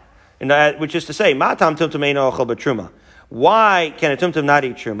rationale, which is to say, ma tam tumtum eino ochel b'truma. Why can a tumtum not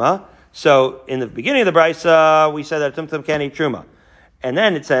eat truma? So in the beginning of the Brisa, we said that a tumtum can't eat truma. And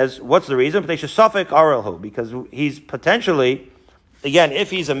then it says, what's the reason? Because he's potentially, again, if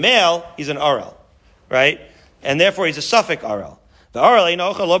he's a male, he's an arel, right? And therefore he's a suffix arel. The arel ain't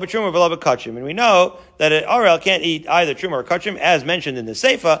ochel lo b'truma v'lo b'kachim. And we know that an arel can't eat either truma or kachim, as mentioned in the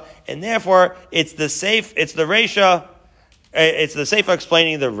seifa, and therefore it's the seifa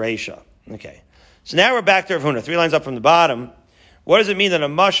explaining the reisha. Okay. So now we're back to Rav Huna, 3 lines up from the bottom. What does it mean that a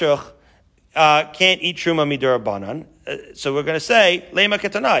mashuch can't eat truma midurabanan? So we're going to say lema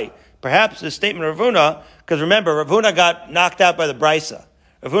ketanai. Perhaps the statement of Rav Huna, because remember, Rav Huna got knocked out by the Brisa.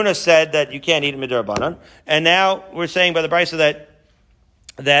 Rav Huna said that you can't eat midurabanan, and now we're saying by the Brisa that,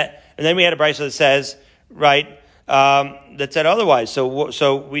 and then we had a Brisa that says, right, that said otherwise.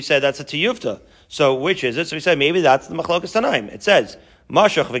 So we said that's a tiyufta. So which is it? So we said maybe that's the machlokas tanaim. It says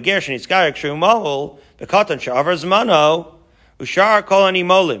mashach v'gershin itzkarek shu mahul bekatan shavar zmano ushar kol ani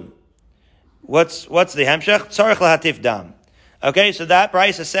molim. What's the hemshech? Tzarich lahatif dam. Okay, so that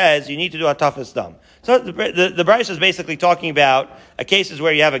Brisa says you need to do a toughest dam. So the Brisa is basically talking about cases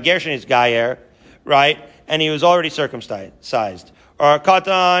where you have a gershin itzgayer, right, and he was already circumcised, or a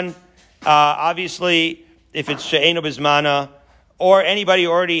katan, obviously if it's she'enu bizmana, or anybody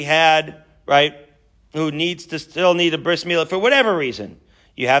who already had, right, who still need a bris milah for whatever reason,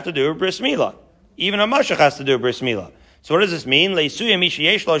 you have to do a bris milah. Even a mashach has to do a bris milah. So what does this mean? Leisuya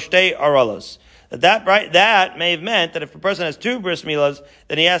mishiyesh lo shtei aralos. That may have meant that if a person has 2 bris milahs,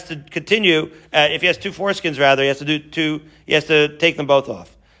 then he has to continue. If he has 2 foreskins, rather, he has to do 2. He has to take them both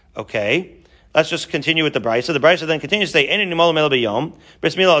off. Okay, let's just continue with the Brisa. The Brisa then continues to say, "Eni nimol mel b'yom."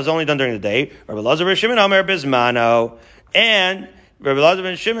 Bris milah is only done during the day. Rabbi Elazar ben Shimon omer bizmano, and Rabbi Elazar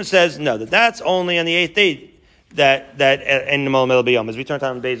ben Shimon says no, that's only on the 8th day. That eni nimol mel b'yom, as we turn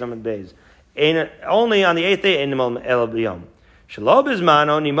time days on days. Only on the 8th day eni nimol mel b'yom. Shelo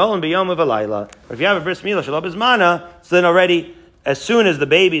bizmano nimol b'yom v'alayla. But if you have a bris milah shelo bizmana, so then already, as soon as the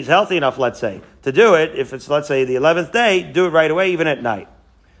baby is healthy enough, let's say, to do it, if it's, let's say, the 11th day, do it right away, even at night.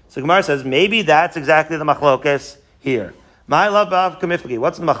 So Gemara says, maybe that's exactly the machlokes here. My love b'av kamiflagi.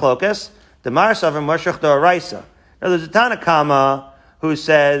 What's the machlokes? The marsav mashach d'oraisa. Now there's a Tanakama who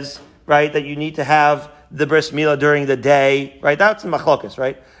says, right, that you need to have the bris milah during the day, right? That's the machlokes,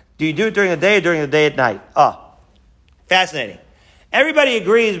 right? Do you do it during the day or during the day at night? Fascinating. Everybody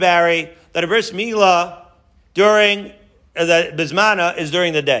agrees, Barry, that a bris milah during the bismana is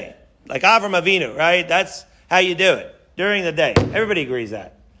during the day. Like Avram Avinu, right? That's how you do it. During the day. Everybody agrees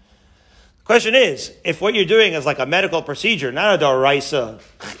that. The question is, if what you're doing is like a medical procedure, not a doraisa,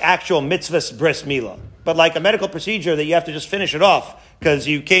 actual mitzvah bris milah, but like a medical procedure that you have to just finish it off because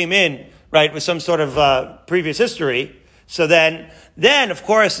you came in, right, with some sort of previous history, so then of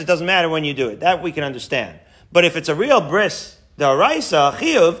course it doesn't matter when you do it. That we can understand. But if it's a real bris d'oraisa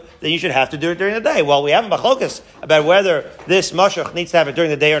chiyuv, then you should have to do it during the day. Well, we have a machlokas about whether this mashach needs to have it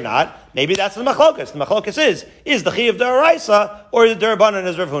during the day or not. Maybe that's the machlokas. The machlokas is the chiyuv d'oraisa or the d'rabanan,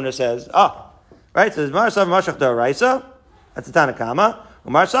 as Rav Huna says. Right? So there's Marsav mashach d'oraisa. That's the Tanakama.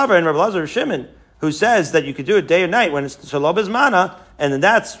 Umar Savar and Rabbi Elazar Shimon, who says that you could do it day or night when it's shelo bizmana, and then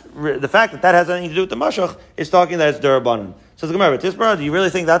that's the fact that has anything to do with the mashach is talking that it's d'rabanan. So the Gemara, Tisbara, do you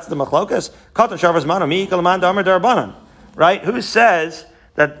really think that's the machlokas? Katan shavas mano mi kalaman d'amar d'rabanan. Right? Who says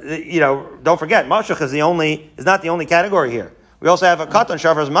that, don't forget, mashach is not the only category here. We also have a katan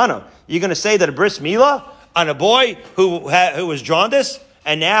shavas mano. You're going to say that a bris milah on a boy who was jaundiced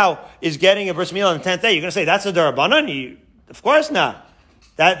and now is getting a bris milah on the 10th day, you're going to say that's a d'rabanan? Of course not.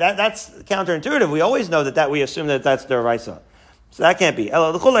 That's counterintuitive. We always know that we assume that that's d'oraisa. So that can't be.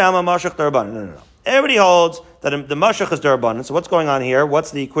 No. Everybody holds that the mashach is d'rabanan. So what's going on here?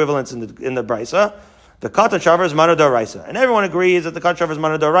 What's the equivalence in the brisa? The katan shavar is mana d'oraisa, and everyone agrees that the katan shavar is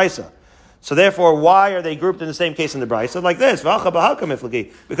mana d'oraisa. So therefore, why are they grouped in the same case in the brisa? Like this,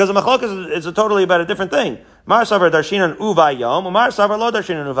 because the machlokas is totally about a different thing. Mar savar darshinan uvayom, Mar savar lo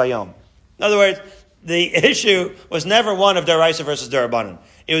darshinan uvayom. In other words, the issue was never one of daraisa versus darabanan.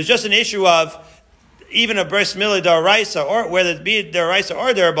 It was just an issue of even a bris milah daraisa, or whether it be daraisa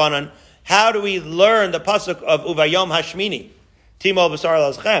or darabanan. How do we learn the pasuk of uvayom hashmini, timo b'sar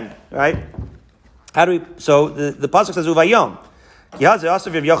laschem? Right? How do we? So the pasuk says uvayom.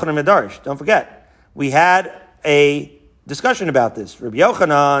 Don't forget, we had a discussion about this. Rabbi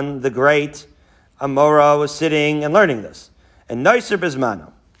Yochanan, the great Amora, was sitting and learning this. And Noiser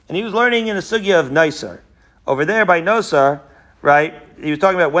Bismano. And he was learning in the sugya of Noiser. Over there by Nosar, right, he was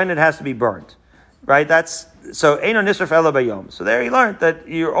talking about when it has to be burnt. Right, that's, so Eino Nisraf Ela Bayom. So there he learned that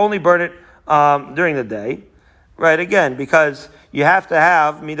you only burn it during the day. Right, again, because you have to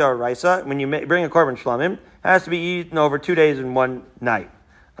have Midar Raisa, when you bring a Korban Shlamim, it has to be eaten over 2 days and one night.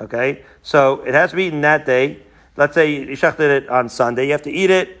 Okay? So it has to be eaten that day. Let's say you shechted it on Sunday. You have to eat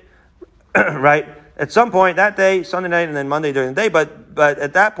it, right, at some point that day, Sunday night, and then Monday during the day. But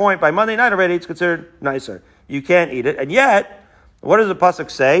at that point, by Monday night already, it's considered nicer. You can't eat it. And yet, what does the pasuk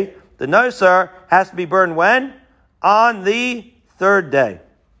say? The nicer has to be burned when? On the third day.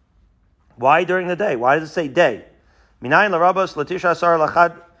 Why during the day? Why does it say day? Minayin larabos latisha asar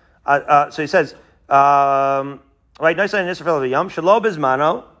lachad. So he says, right, nicer and nisraf el bayom shelo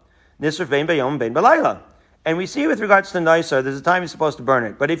bizmano nisraf bein bayom bein balayla. And we see with regards to nicer, there's a time you're supposed to burn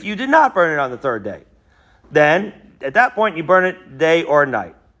it. But if you did not burn it on the third day, then at that point you burn it day or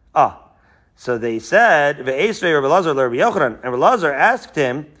night. So they said, ve'esrei Rabbi Lazar le Rabbi Yochanan, and Rabbi Lazar asked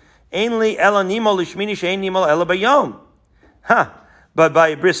him, ainli ela nimo lishmini she'ein nimo ela bayom. But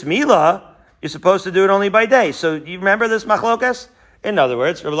by bris milah, you're supposed to do it only by day. So do you remember this machlokas? In other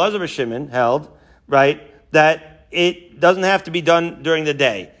words, Rabbi Lazar Shimon held, right, that it doesn't have to be done during the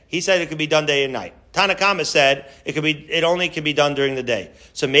day. He said it could be done day and night. Tanakama said it only can be done during the day.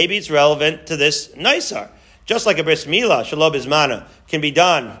 So maybe it's relevant to this Naisar. Just like a bris milah, shalom bismana, can be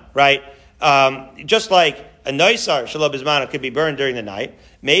done, right? Just like a Naisar, shalom bismana, could be burned during the night.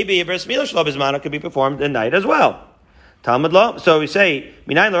 Maybe a bris milah, shalom bismana, could be performed at night as well. Talmud lo. So we say,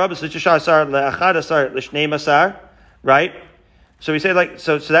 minayin l'rabos l'shishar asar le'achad asar l'shnei masar, right? So we say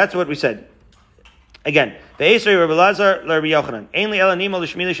so that's what we said. Again, ve'esrei Rabbi Lazar l'Rabbi Yochanan, ein li ela nimo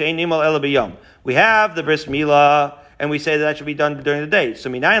l'shmili she'ein nimo ela b'yom. We have the bris milah, and we say that should be done during the day. So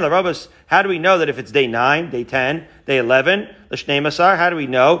minayin l'rabos, how do we know that if it's day 9, day 10, day 11, l'shnei masar, how do we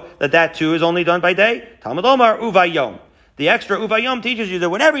know that too is only done by day? Talmud Omar uvayom. The extra uvayom teaches you that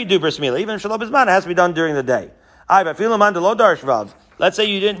whenever you do bris milah, even shalom bisman, it has to be done during the day. Let's say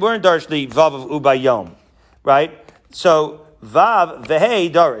you weren't darsh the vav of ubayom, right? So vav vehei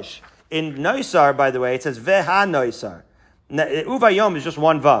darish. In noisar, by the way, it says veha noisar. Uvayom is just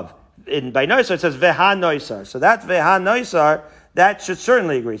one vav. By noisar, it says veha noisar. So that veha noisar, that should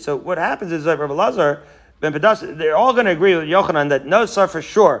certainly agree. So what happens is that Rabbi Lazar ben Padas, they're all going to agree with Yochanan that noisar for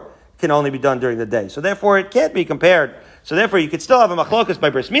sure can only be done during the day. So therefore, it can't be compared. So therefore, you could still have a machlokas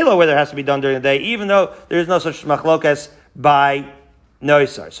by bris milah whether it has to be done during the day, even though there is no such machlokas by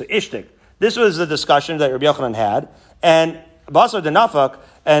noisar. So ishtik. This was the discussion that Rabbi Yochanan had, and Basar de Nafak,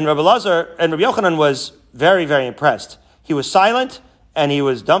 and Rabbi Lazar and Rabbi Yochanan was very, very impressed. He was silent and he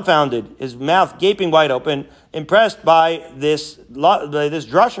was dumbfounded, his mouth gaping wide open, impressed by this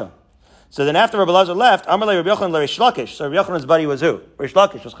drasha. So then after Rabbi Lazar left, Amalei Rabbi Yochanan Rish Lakish. So Rabbi Yochanan's buddy was who? Rish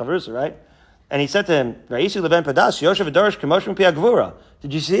Lakish was Chavrusa, right? And he said to him, Ra'isi leben Padas, Yoshev Dorish Kemoshim Pi Agvura.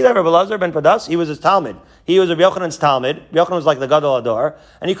 Did you see that Rabbi Lazar ben Padas? He was his Talmud. He was Rabbi Yochanan's Talmud. Rabbi Yochanan was like the Gadol Ador.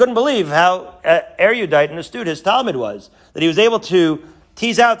 And he couldn't believe how erudite and astute his Talmud was. That he was able to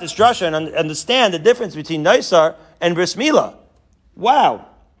tease out this drasha and understand the difference between Naisar and Bris Milah. Wow.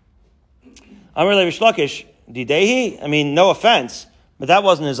 Amar Levi Shlakish, Didehi? I mean, no offense, but that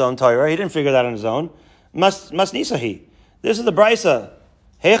wasn't his own Torah. He didn't figure that on his own. Mas Nisahi. This is the Brisa.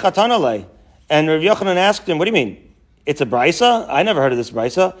 Hey Chatanale. And Rav Yochanan asked him, what do you mean? It's a Brisa? I never heard of this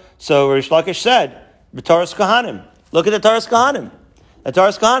Brisa. So Rish Lakish said, B'Taras Kahanim. Look at the Taras Kahanim. The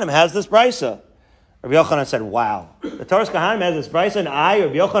Taras Kahanim has this Brisa. Rav Yochanan said, wow. The Taras Kahanim has this Brisa and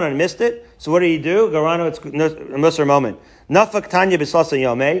Rav Yochanan missed it. So what did he do? Garano, it's a Musar moment. Nafak Tanya B'Slasa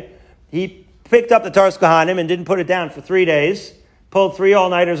Yomei. He picked up the Taras Kahanim and didn't put it down for 3 days, pulled 3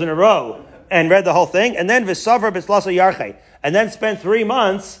 all-nighters in a row, and read the whole thing, and then V'Savar B'Slasa Yarchei. And then spent 3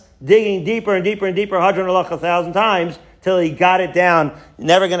 months digging deeper and deeper and deeper, 1,000 times, till he got it down.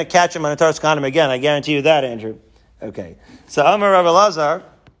 Never going to catch him on a Taras Kahanim again. I guarantee you that, Andrew. Okay. So Amar Rav Elazar,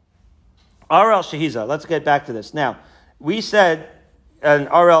 Aral Shehiza. Let's get back to this. Now, we said, an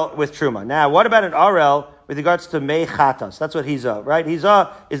arel with truma. Now, what about an arel with regards to mei chatas? That's what hizah, right?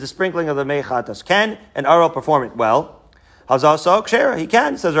 Hizah is the sprinkling of the mei chatas. Can an arel perform it? Well, hazah so kshera. He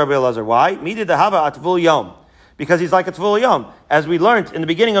can, says Rabbi Elazar. Why? Midid dehava atvul yom. Because he's like a tvul yom, as we learned in the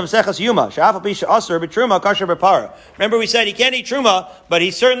beginning of Seches Yuma. She'afal pi she'aser b'truma kasher b'para. Remember, we said he can't eat truma, but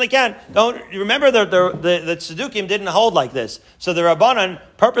he certainly can. Don't remember the Tzedukim didn't hold like this, so the Rabbanan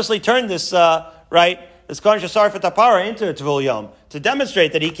purposely turned this this kohen shasar fetapara into a tvul yom to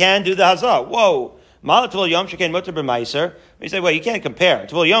demonstrate that he can do the hazah. Whoa, mal tvul yom shekain mutter b'maiser. We say, well, you can't compare.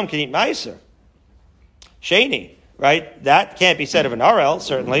 Tvul yom can eat maiser. Sheni, right? That can't be said of an arel,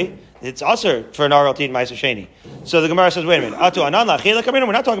 certainly. It's also for an arel to eat ma'aser sheni. So the Gemara says, wait a minute. Atu anan la'achila kamina.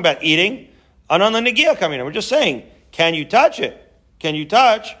 We're not talking about eating. Anan la'negia kamina. We're just saying, can you touch it? Can you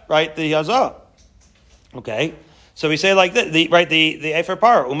touch, right, the hazah? Okay. So we say like this, the efer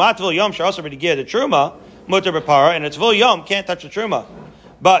para. Umat tvul yom she'aser b'negia the truma mutter b'para, and a tvul yom can't touch the truma,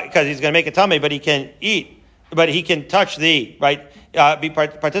 but because he's going to make a tummy, but he can eat, but he can touch the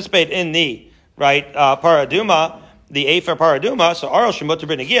participate in the paraduma. The Efer Paraduma, so Arel Shemutter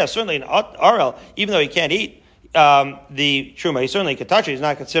B'Negia, certainly an Arel, even though he can't eat the Truma, he certainly can touch it, he's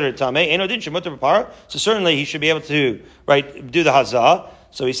not considered Tameh. Eno Din Shemutter B'Para, so certainly he should be able to, do the Hazah.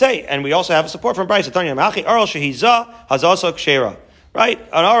 So we say, and we also have support from Bryce, Tanya Machi, Arel Shehizah, Hazah So Kshera. Right?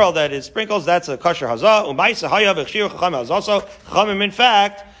 An Arel that is sprinkles, that's a kosher Hazah. Umaisa Hayav Echshir Chacham Hazah. So Chachamim, in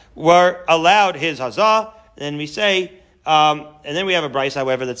fact, were allowed his Hazah, and we say, and then we have a Bryce,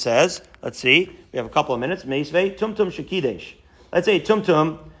 however, that says, let's see, we have a couple of minutes. Meisvei tumtum shekidesh. Let's say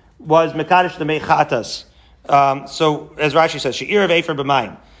tumtum was mekadesh the mechatas. So as Rashi says, she'ir of efer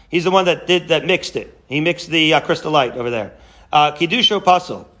b'mayim. He's the one that mixed it. He mixed the crystallite over there. Kiddusho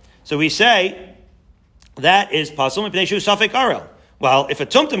pasul. So we say that is pasul mipnei shu safek arel. Well, if a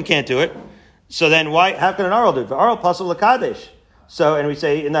tumtum can't do it, so then how can an arel do it? Arel pasul lekadesh. So, and we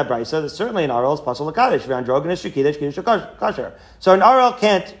say in that brisa that certainly an arel is pasul lekadesh. Androgynous shekidesh kiddusho kasher. So an arel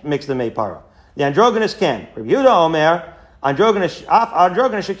can't mix the mei-para. The androgynous can. Rabbi Yehuda Omer, androgynous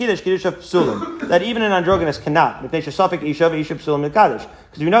shekidesh kiddusha psulim. That even an androgynous cannot. Because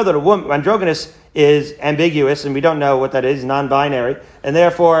we know that a woman, androgynous is ambiguous, and we don't know what that is, non-binary, and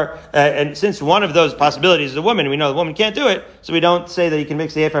therefore, and since one of those possibilities is a woman, we know the woman can't do it, so we don't say that he can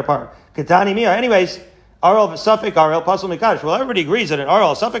mix the efer par. Katani miyar. Anyways, arel v'safek arel pasul mikadosh. Well, everybody agrees that an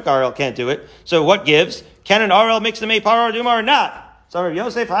arel safek arel can't do it. So what gives? Can an arel mix the mei par or duma or not? So Rabbi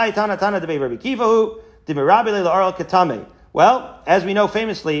Yosef, hi tana debei Rabbi Kivahu, debei le arel katame. Well, as we know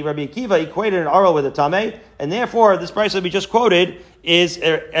famously, Rabbi Akiva equated an arel with a tameh, and therefore this price that we just quoted is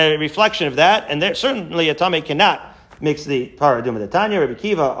a reflection of that, and there, certainly a tameh cannot mix the paraduma. The Tanya, Rabbi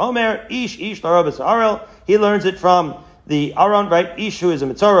Akiva, Omer, Ish larobas arel. He learns it from the Aron, right? Ish, who is a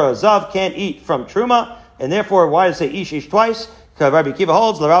mitzorah, a zav, can't eat from truma, and therefore, why does it say Ish twice? Because Rabbi Akiva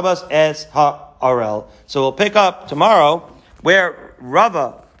holds larabas es ha-arel. So we'll pick up tomorrow where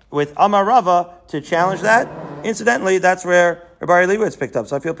Rava, with Amar Rava, to challenge that. Incidentally, that's where Rabbi Leibowitz picked up.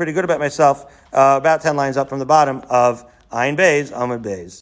 So I feel pretty good about myself, about 10 lines up from the bottom of Ayin Beis, Amud Beis.